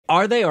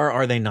Are they or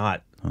are they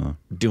not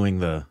doing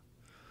the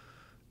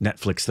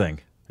Netflix thing?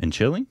 And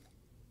chilling?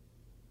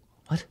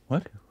 What?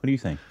 What do you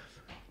think?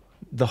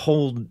 The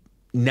whole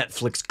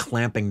Netflix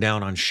clamping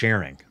down on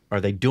sharing.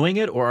 Are they doing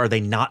it or are they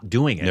not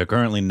doing it? They're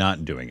currently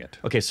not doing it.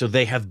 Okay, so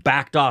they have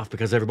backed off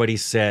because everybody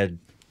said,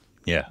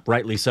 yeah,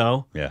 rightly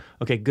so? Yeah.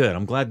 Okay, good.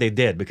 I'm glad they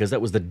did because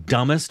that was the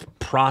dumbest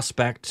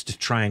prospect to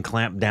try and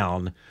clamp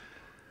down.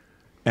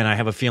 And I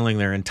have a feeling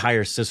their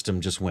entire system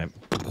just went.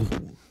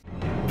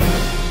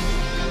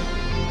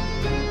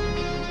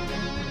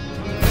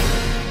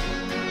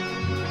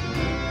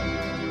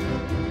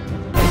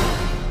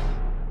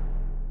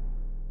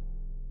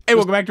 Hey,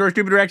 welcome back to our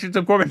stupid reactions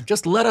of Corbin.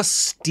 Just let us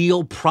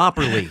steal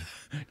properly.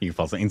 You can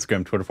follow us on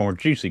Instagram, Twitter for more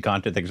juicy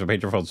content. Thanks for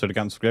Patreon, follow the Twitter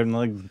account, subscribe, and the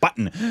like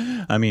button.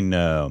 I mean,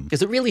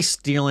 is it really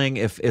stealing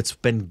if it's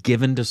been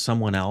given to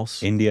someone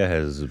else? India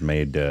has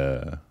made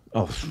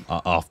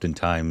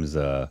oftentimes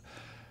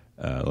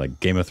like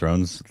Game of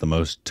Thrones the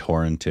most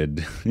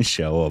torrented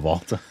show of all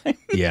time.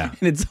 Yeah,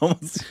 and it's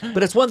almost.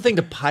 But it's one thing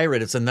to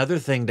pirate; it's another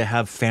thing to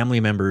have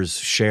family members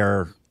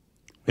share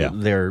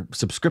their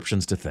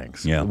subscriptions to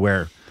things. Yeah,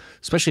 where.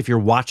 Especially if you're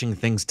watching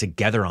things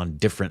together on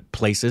different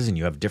places and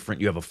you have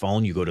a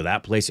phone, you go to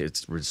that place.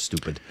 It's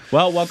stupid.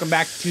 Well, welcome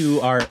back to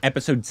our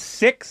episode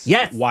 6.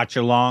 Yes. Watch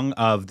along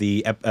of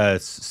the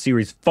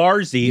series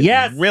Farzi.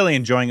 Yes. Really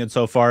enjoying it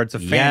so far. It's a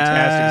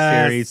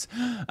fantastic series.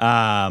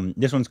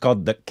 This one's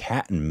called The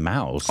Cat and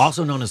Mouse.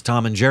 Also known as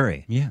Tom and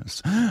Jerry.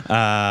 Yes.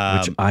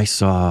 Which I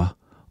saw.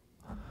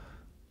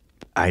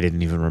 I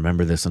didn't even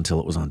remember this until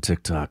it was on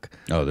TikTok.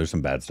 Oh, there's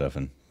some bad stuff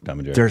in Tom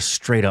and Jerry. There's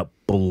straight up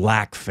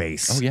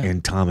blackface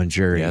in Tom and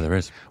Jerry. Yeah, there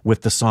is.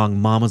 With the song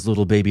Mama's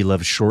Little Baby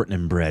Loves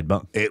Shortening Bread.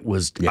 But it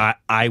was,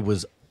 I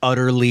was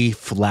utterly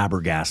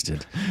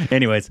flabbergasted.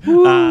 Anyways,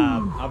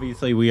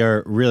 obviously we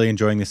are really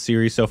enjoying this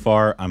series so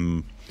far.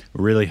 I'm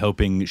really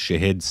hoping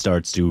Shahid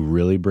starts to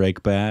really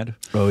break bad.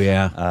 Oh,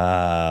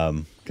 yeah.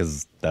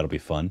 Because that'll be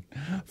fun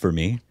for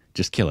me.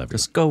 Just kill everyone.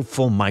 Just go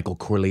full Michael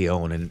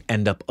Corleone and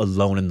end up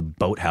alone in the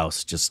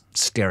boathouse, just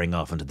staring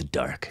off into the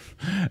dark.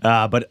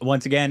 But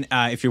once again,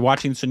 if you're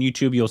watching this on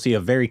YouTube, you'll see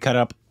a very cut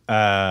up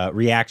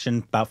reaction,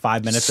 about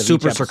 5 minutes of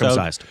super each episode.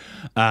 Circumcised.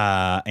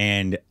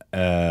 And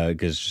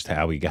because just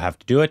how we have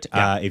to do it.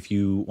 Yeah. If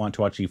you want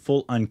to watch the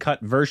full uncut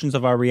versions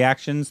of our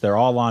reactions, they're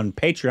all on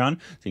Patreon.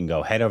 So you can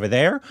go head over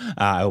there.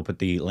 I will put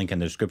the link in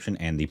the description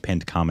and the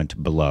pinned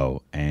comment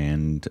below.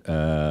 And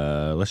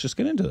let's just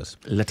get into this.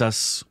 Let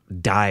us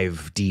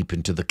dive deep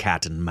into the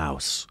cat and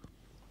mouse.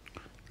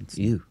 Let's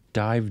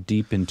dive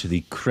deep into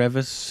the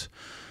crevice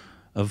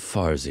of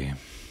Farzi.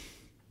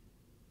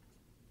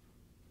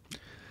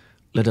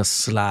 Let us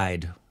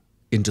slide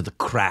into the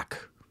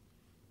crack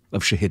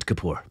of Shahid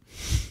Kapoor.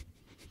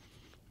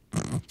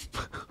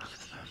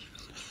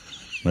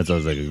 That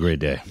sounds like a great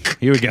day.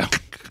 Here we go.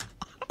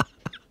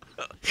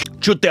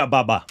 Chutia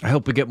Baba. I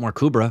hope we get more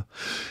Kubra.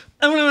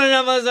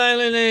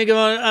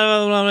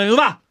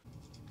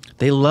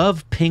 They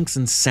love pinks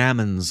and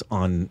salmons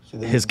on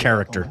his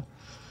character.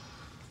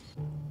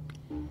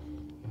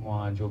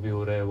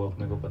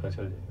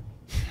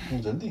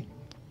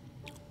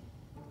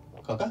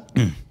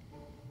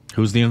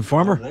 Who's the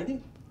informer?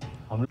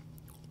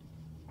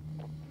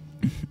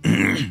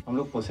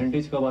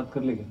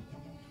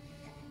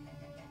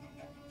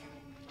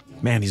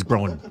 Man, he's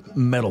growing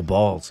metal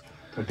balls.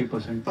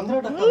 30%.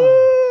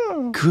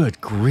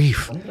 Good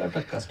grief.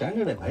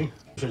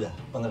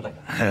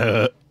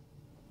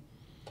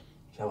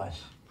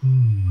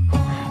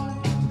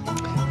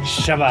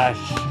 Shabash.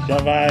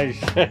 Shabash.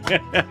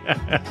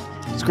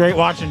 It's great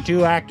watching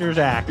two actors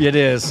act. It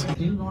is.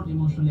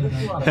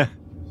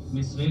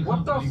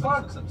 What the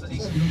fuck?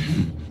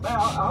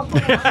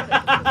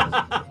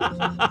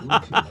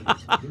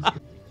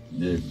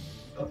 ये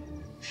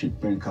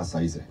shipment का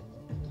size है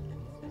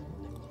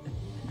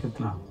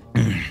कितना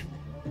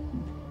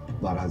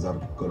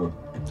 12,000 crore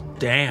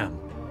Damn.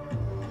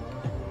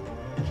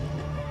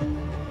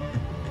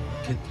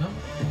 कितना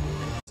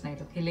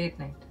late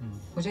night.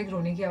 मुझे एक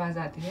रोने की आवाज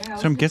आती है.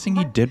 So I'm guessing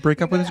he did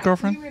break up with his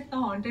girlfriend? इतना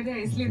haunted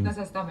है इसलिए इतना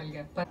सस्ता मिल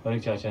गया. और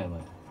एक चाचा है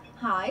हमारे.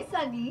 Hi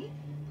Sunny.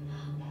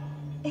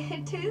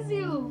 It is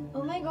you.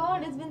 Oh my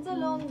god, it's been so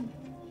long.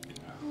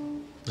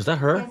 Is that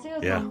her?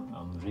 Yeah.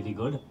 I'm really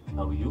good.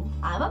 How are you?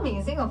 I'm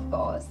amazing, of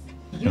course.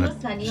 You know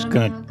Sunny Just और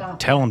gonna मैं काफी-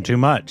 tell him too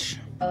much.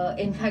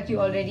 In fact, you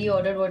already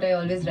ordered what I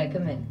always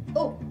recommend.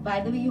 Oh,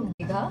 by the way, you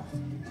Megha.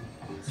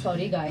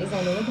 Sorry guys,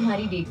 I know मैं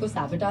तुम्हारी date को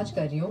sabotage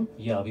कर रही हूँ.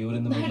 Yeah, we were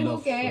in the But middle who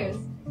of. cares?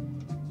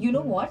 You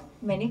know what?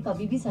 मैंने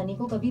कभी भी सनी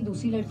को कभी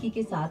दूसरी लड़की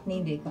के साथ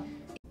नहीं देखा.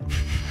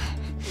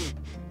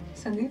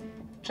 Sandeep,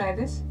 try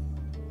this.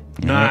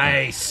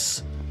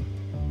 Nice.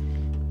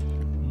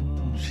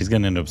 She's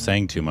gonna end up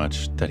saying too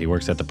much that he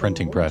works at the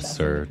printing press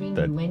or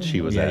that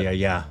she was at.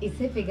 Yeah.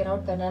 इसे figure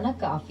out करना ना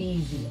काफी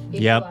easy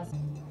है. Yep.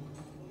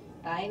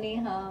 Hi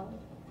Neha.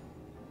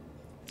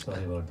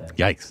 Sorry about that.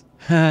 Yikes.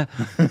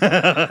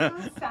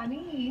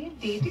 Sunny,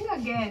 dating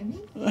again.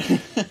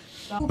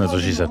 That's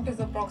what she said. Is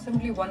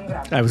approximately 1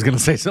 gram. I was going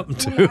to say something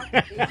too.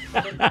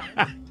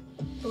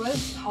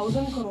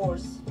 12,000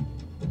 crores.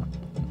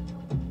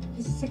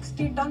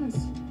 60 tons.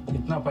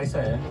 इतना पैसा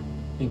है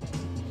कि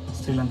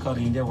श्रीलंका और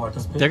इंडिया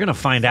वाटर्स पे They're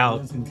gonna find out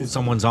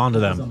someone's onto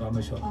them.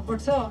 But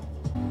sir,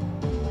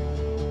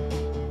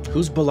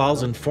 Who's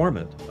Bilal's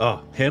informant? Oh,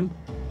 him?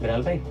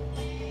 Bilal भाई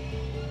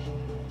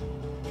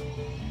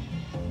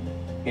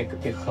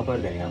एक खबर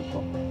देंगे आपको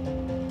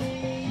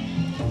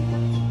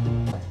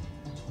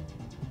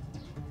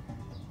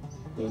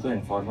ये तो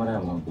इन्फॉर्मर है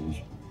हम लोगों के बीच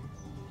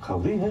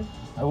खबरी है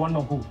I want to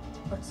know who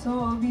but sir,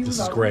 we This use is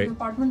our great.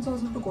 departments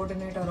also to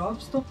coordinate our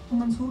ops. तो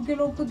मंसूर के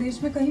लोग तो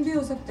देश में कहीं भी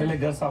हो सकते पहले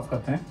हैं. घर साफ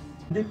करते हैं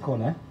दीप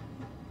कौन है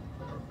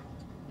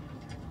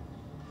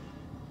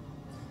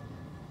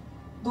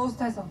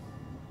दोस्त है सब.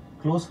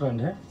 क्लोज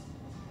फ्रेंड है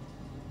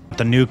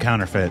The new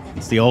counterfeit.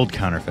 It's the old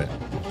counterfeit.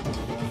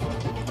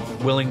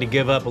 Willing to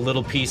give up a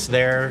little piece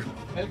there.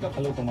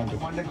 Hello commander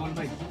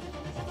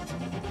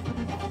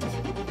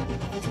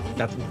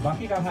That's,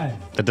 बाकी कहाँ है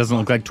That doesn't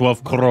look like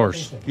 12 crores.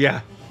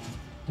 yeah.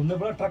 तुमने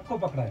बड़ा ट्रक को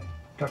पकड़ा है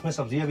ट्रक में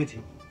सब्जियां भी थी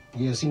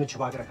ये उसी में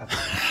छुपा के रखा था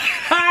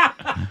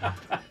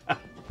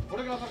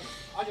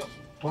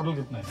टोटल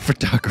कितना है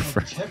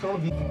Photographer. 6 crore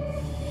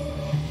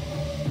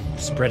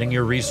Spreading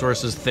your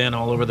resources thin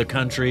all over the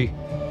country.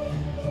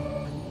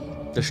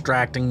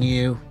 Distracting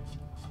you.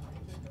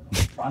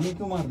 पानी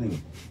क्यों मार रही हो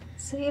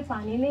सर ये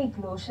पानी में एक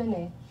लोशन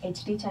है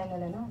HD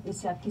चैनल है ना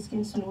इससे आपकी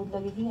स्किन स्मूथ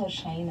लगेगी और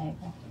शाइन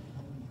आएगा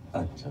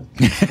अच्छा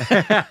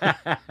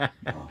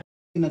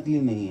नकली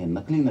नहीं है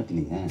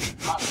नकली है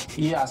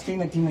ये असली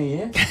नकली नहीं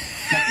है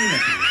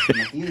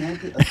नकली है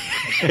कि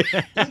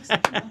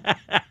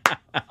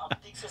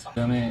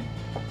हमें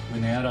कोई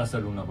नया रास्ता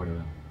ढूंढना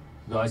पड़ेगा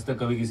जो आज तक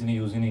कभी किसी ने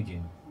यूज ही नहीं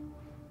किया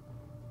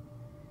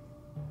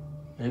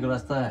एक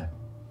रास्ता है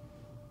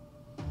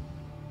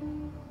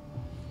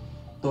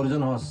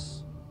टोरजन हॉर्स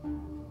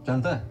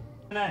जानता है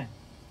नहीं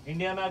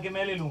इंडिया में आके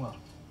मैं ले लूंगा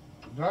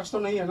ड्रग्स तो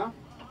नहीं है ना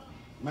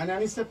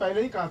मैंने इससे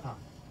पहले ही कहा था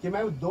कि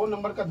मैं 2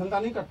 नंबर का धंधा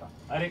नहीं करता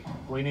अरे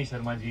कोई नहीं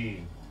शर्मा जी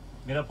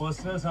मेरा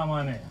पर्सनल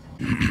सामान है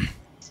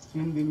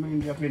 3 दिन में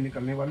इंडिया पे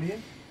निकलने वाली है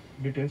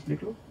डिटेल्स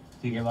लिख लो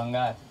ठीक है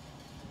बंगाल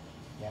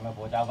क्या मैं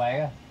पहुंचा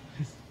पाएगा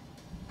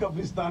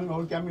कब्रिस्तान में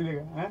और क्या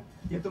मिलेगा हैं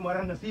ये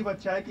तुम्हारा नसीब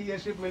अच्छा है कि ये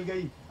शिप मिल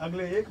गई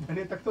अगले 1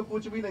 महीने तक तो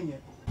कुछ भी नहीं है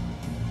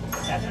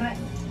क्या करना है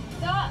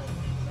दाल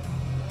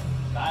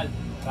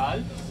दाल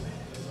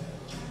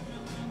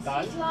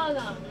दाल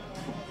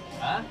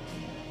हाँ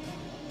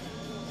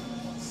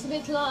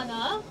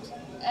Svetlana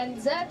and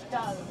that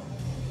dal.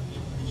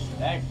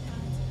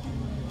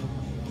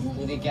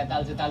 तूने क्या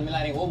ताल से ताल मिला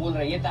रही वो बोल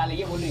रही है ताल है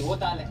ये बोल रही वो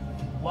ताल है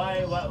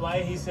why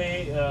he say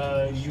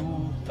you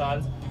ताल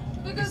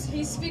Because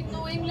he speak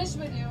no English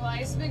with you.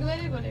 I speak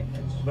very good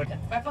English. but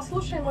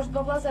Послушай, может,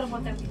 бабла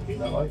заработаем.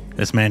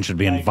 This man should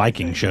be in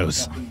Viking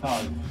shows.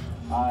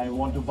 I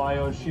want to buy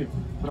your ship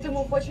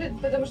Ему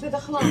хочет, потому что это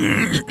хлам.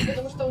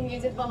 Потому что он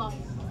едет в Алам.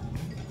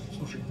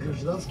 Слушай,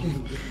 гражданские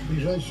люди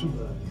приезжают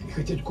сюда и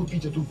хотят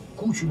купить эту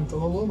кучу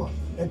металлолома.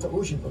 Это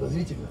очень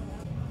подозрительно.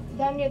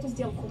 Дай мне эту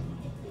сделку.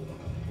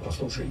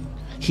 Послушай,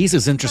 He's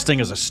as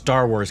interesting as a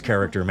Star Wars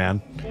character,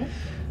 man.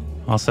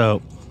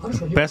 Also,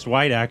 best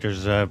white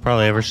actors I've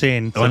probably ever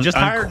seen. So just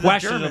hire the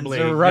Germans Unquestionably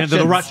or into Russians.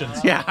 the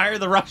Russians. Yeah, hire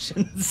the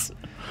Russians.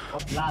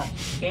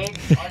 last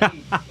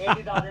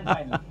 80,000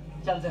 final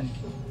चल चल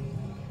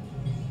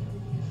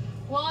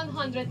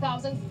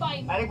 100,000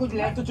 fine. अरे कुछ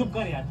ले तो चुप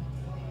कर यार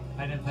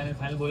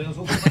final बोले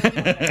उसको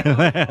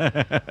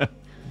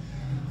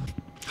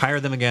Hire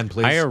them again,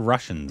 please. Hire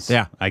Russians.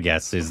 Yeah. I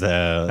guess is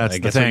the. That's I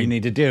the guess what you thing.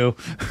 need to do.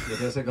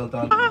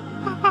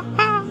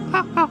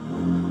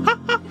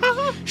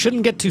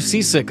 Shouldn't get too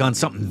seasick on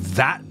something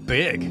that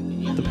big.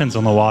 Depends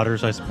on the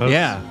waters, I suppose.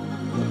 Yeah.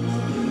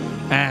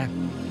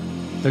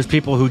 There's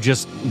people who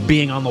just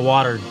being on the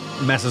water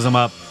messes them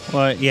up.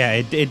 Well, yeah,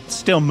 it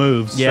still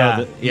moves. Yeah,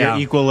 So yeah.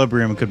 Your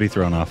equilibrium could be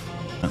thrown off.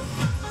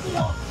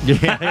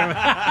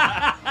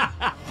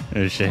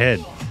 There's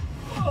Shahid.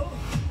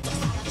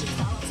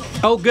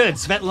 Oh, good.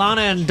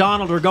 Svetlana and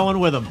Donald are going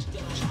with him.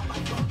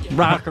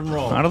 Rock and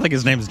roll. I don't think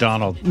his name's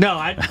Donald. No,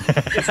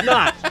 it's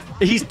not.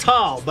 He's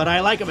tall, but I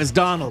like him as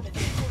Donald.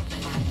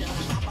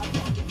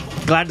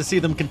 Glad to see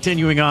them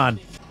continuing on.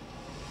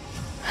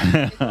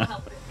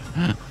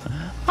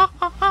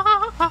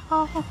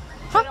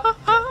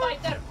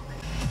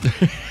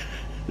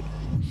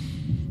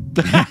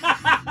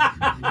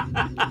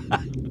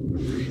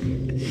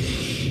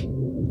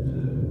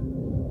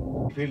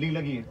 Fielding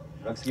लगी है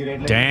drugs की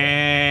red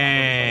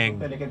Dang.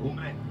 लेके घूम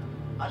रहे हैं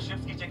हर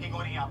shift की checking हो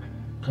रही है यहाँ पे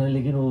हाँ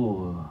लेकिन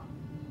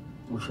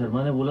वो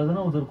शर्मा ने बोला था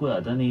ना उधर कोई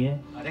आता नहीं है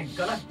अरे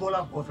गलत बोला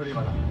भोसड़ी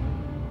वाला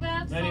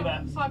Very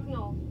bad. Fuck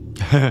no.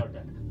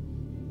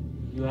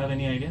 You have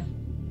any idea?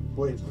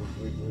 wait.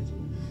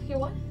 You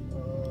what?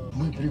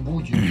 Мы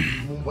прибудем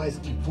в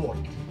Мумбайский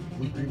порт.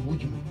 Мы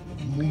прибудем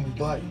в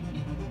Мумбай.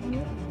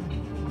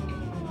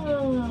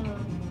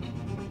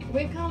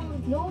 We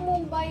come no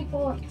Mumbai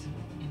port.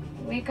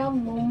 We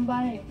come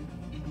Mumbai.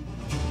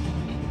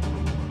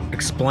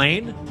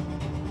 Explain.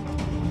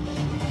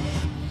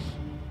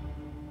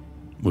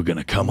 We're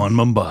gonna come on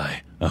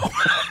Mumbai. Oh.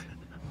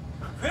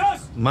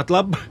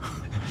 Matlab.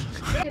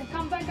 We can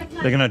come back at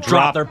They're gonna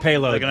drop their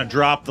payload. They're gonna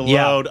drop the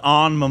Yeah. load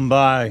on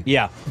Mumbai.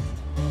 Yeah.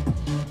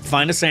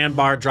 Find a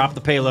sandbar, drop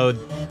the payload.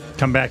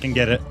 Come back and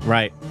get it.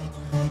 Right.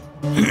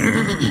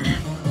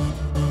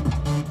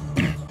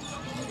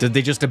 Did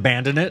they just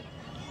abandon it?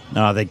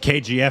 No, they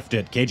KGF'd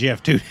it.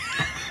 KGF 2.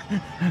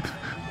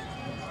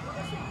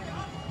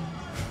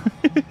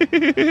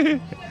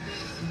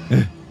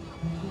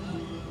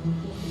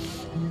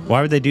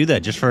 Why would they do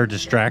that? Just for a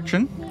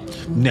distraction?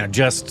 No,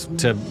 just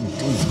to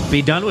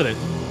be done with it.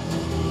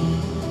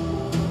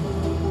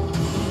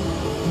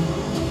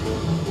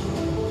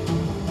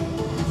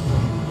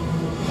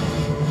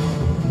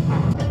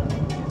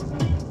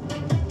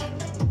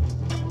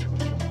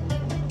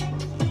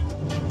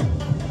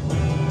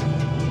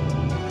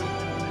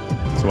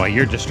 So while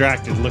you're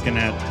distracted looking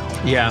at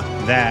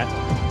that,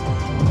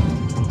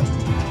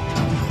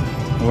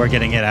 we're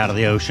getting it out of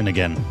the ocean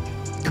again.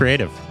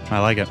 Creative. I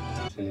like it.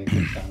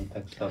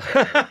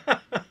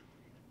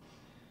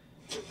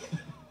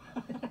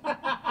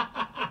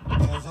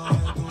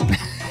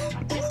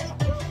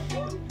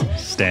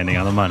 Standing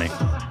on the money.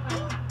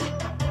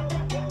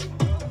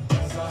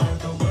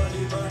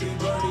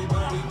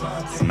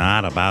 It's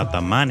not about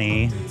the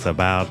money. It's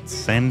about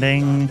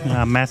sending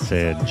a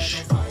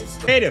message.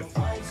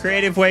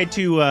 Creative way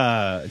to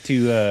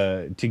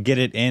get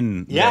it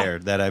in there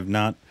that I've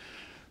not,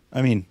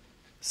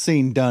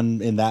 seen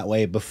done in that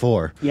way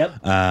before.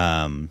 Yep.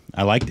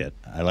 I liked it.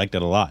 I liked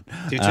it a lot.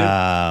 Do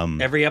too.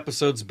 Every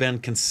episode's been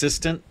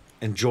consistent,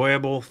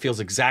 enjoyable, feels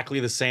exactly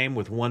the same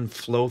with one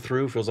flow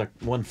through, feels like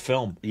one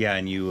film. Yeah,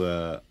 and you,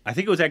 I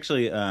think it was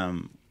actually,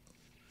 I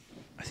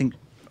think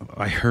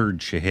I heard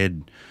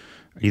Shahid,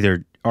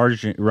 either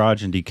Raj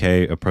and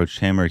DK approached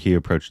him or he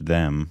approached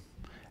them.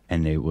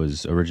 And it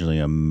was originally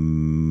a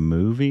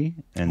movie,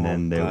 and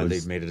then there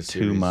was made it a too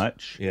series.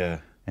 much. Yeah.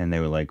 And they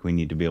were like, we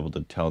need to be able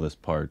to tell this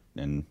part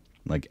in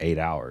like 8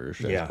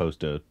 hours as opposed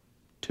to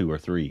 2 or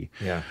 3.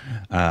 Yeah.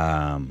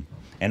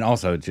 And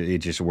also, it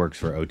just works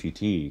for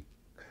OTT.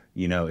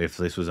 You know, if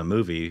this was a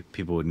movie,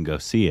 people wouldn't go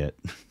see it.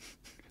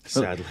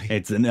 Sadly.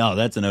 That's an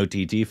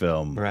OTT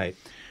film. Right.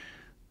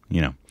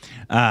 You know,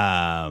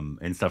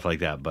 and stuff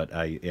like that. But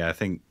I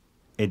think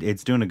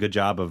it's doing a good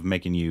job of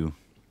making you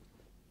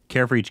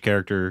care for each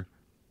character,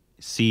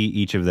 see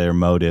each of their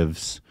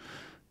motives,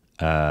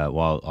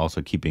 while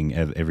also keeping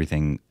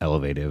everything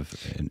elevative.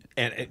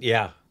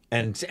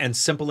 And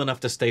simple enough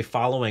to stay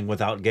following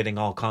without getting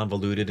all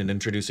convoluted and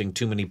introducing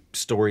too many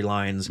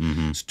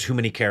storylines, too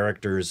many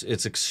characters.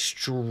 It's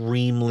it's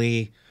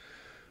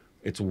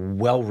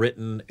well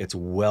written, it's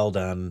well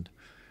done.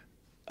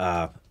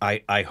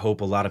 I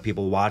hope a lot of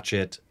people watch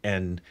it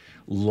and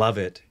love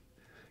it,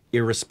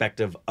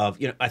 irrespective of,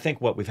 I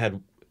think we've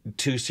had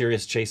 2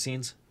 serious chase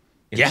scenes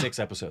in 6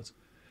 episodes.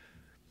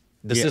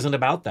 This isn't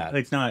about that.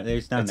 It's not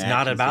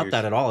about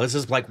that at all. This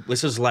is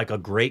like a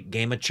great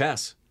game of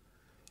chess.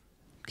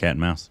 Cat and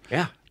mouse.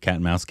 Yeah. Cat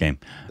and mouse game.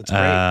 That's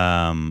great.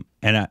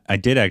 And I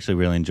did actually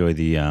really enjoy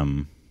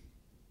the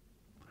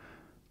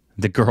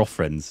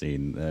girlfriend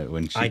scene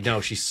when she. I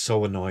know, she's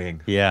so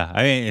annoying. Yeah,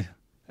 I mean,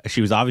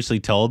 she was obviously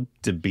told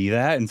to be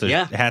that, and so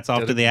hats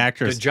off to the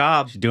actress. Good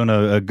job. She's doing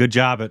a good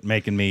job at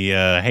making me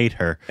hate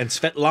her. And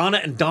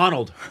Svetlana and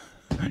Donald.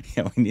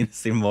 Yeah, we need to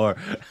see more.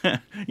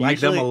 Like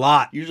them a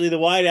lot. Usually the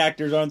white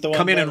actors aren't the ones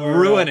come in that and were,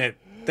 ruin it.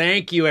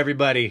 Thank you,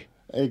 everybody.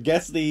 I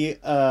guess the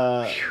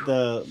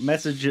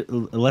message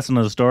lesson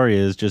of the story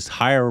is just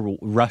hire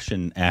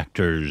Russian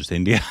actors,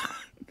 India.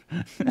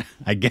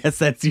 I guess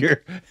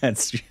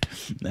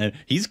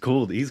he's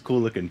cool. He's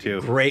cool looking too.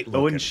 Great looking.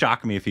 It wouldn't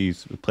shock me if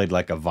he's played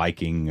like a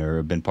Viking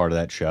or been part of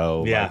that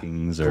show. Yeah,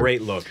 Vikings or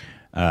great look.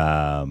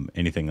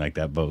 Anything like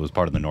that, but was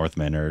part of the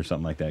Northmen or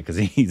something like that, because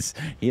he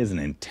has an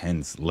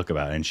intense look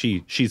about it, and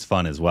she's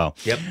fun as well.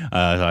 Yep. So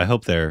I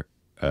hope they're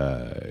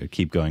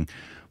keep going.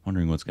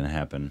 Wondering what's going to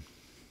happen.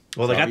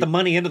 Well, they got the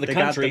money into the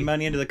country. They got the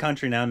money into the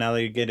country now. Now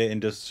they get it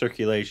into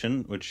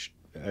circulation, which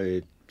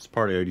it's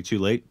probably already too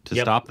late to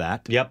stop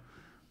that. Yep.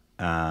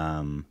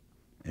 And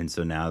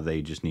so now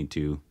they just need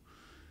to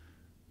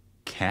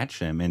catch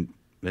them. And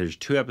there's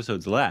 2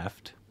 episodes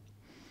left.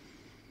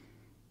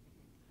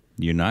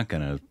 You're not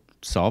going to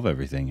solve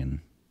everything.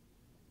 And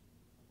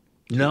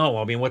no,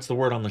 I mean, what's the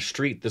word on the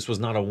street? This was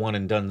not a one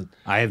and done.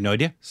 I have no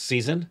idea.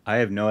 Season? I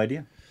have no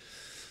idea.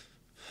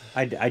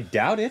 I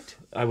doubt it.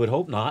 I would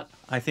hope not.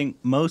 I think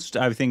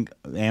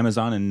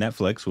Amazon and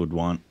Netflix would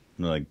want,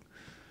 like,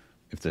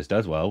 if this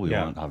does well, we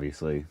want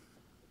obviously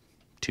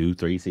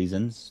 2-3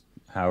 seasons.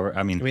 However,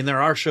 I mean,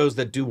 there are shows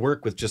that do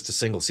work with just a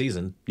single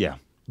season. Yeah,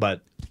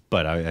 but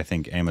I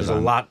think Amazon.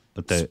 There's a lot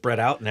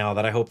spread out now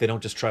that I hope they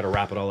don't just try to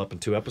wrap it all up in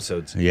 2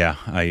 episodes. Yeah,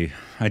 I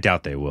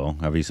doubt they will,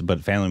 obviously. But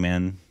Family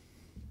Man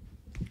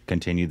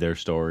continued their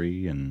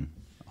story, and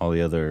all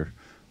the other.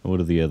 What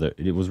are the other?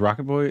 It was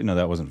Rocket Boy. No,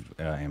 that wasn't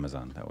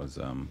Amazon. That was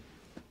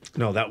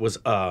no, that was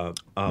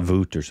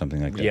Voot or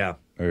something like that. Yeah,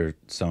 or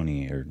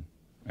Sony, or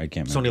I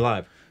can't remember. Sony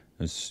Live.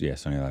 It was,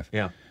 Sony Live.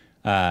 Yeah.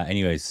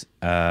 Anyways,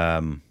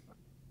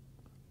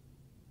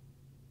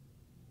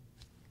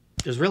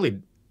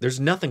 there's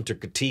nothing to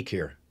critique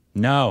here.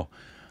 No,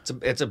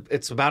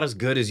 It's about as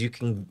good as you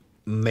can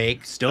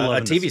make Still a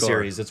loving the TV score.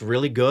 series. It's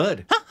really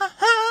good.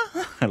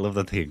 I love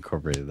that they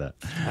incorporated that.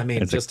 I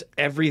mean, It's just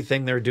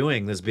everything they're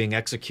doing is being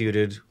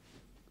executed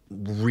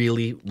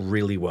really,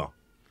 really well.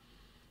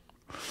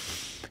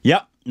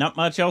 Yep. Not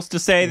much else to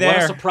say there.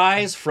 What a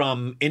surprise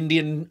from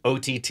Indian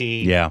OTT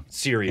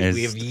series. It's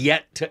We have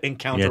yet to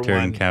encounter yet to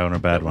one encounter a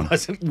bad that one.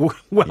 wasn't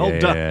well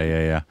done.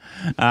 Yeah.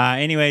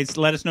 Anyways,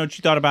 let us know what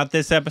you thought about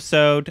this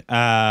episode.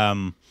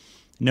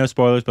 No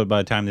spoilers, but by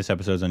the time this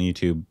episode's on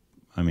YouTube,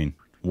 I mean,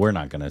 we're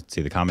not going to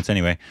see the comments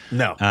anyway.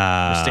 No,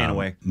 we're staying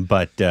away.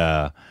 But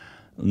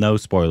no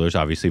spoilers,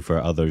 obviously, for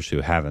others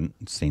who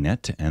haven't seen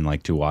it and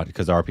like to watch,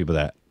 because there are people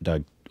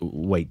that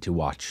wait to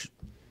watch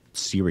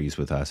series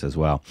with us as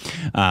well.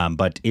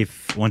 But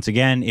once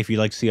again, if you'd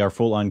like to see our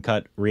full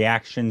uncut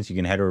reactions, you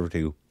can head over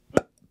to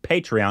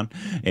Patreon.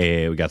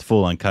 We got the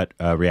full uncut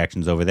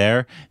reactions over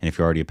there. And if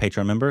you're already a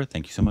Patreon member,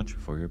 thank you so much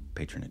for your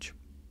patronage.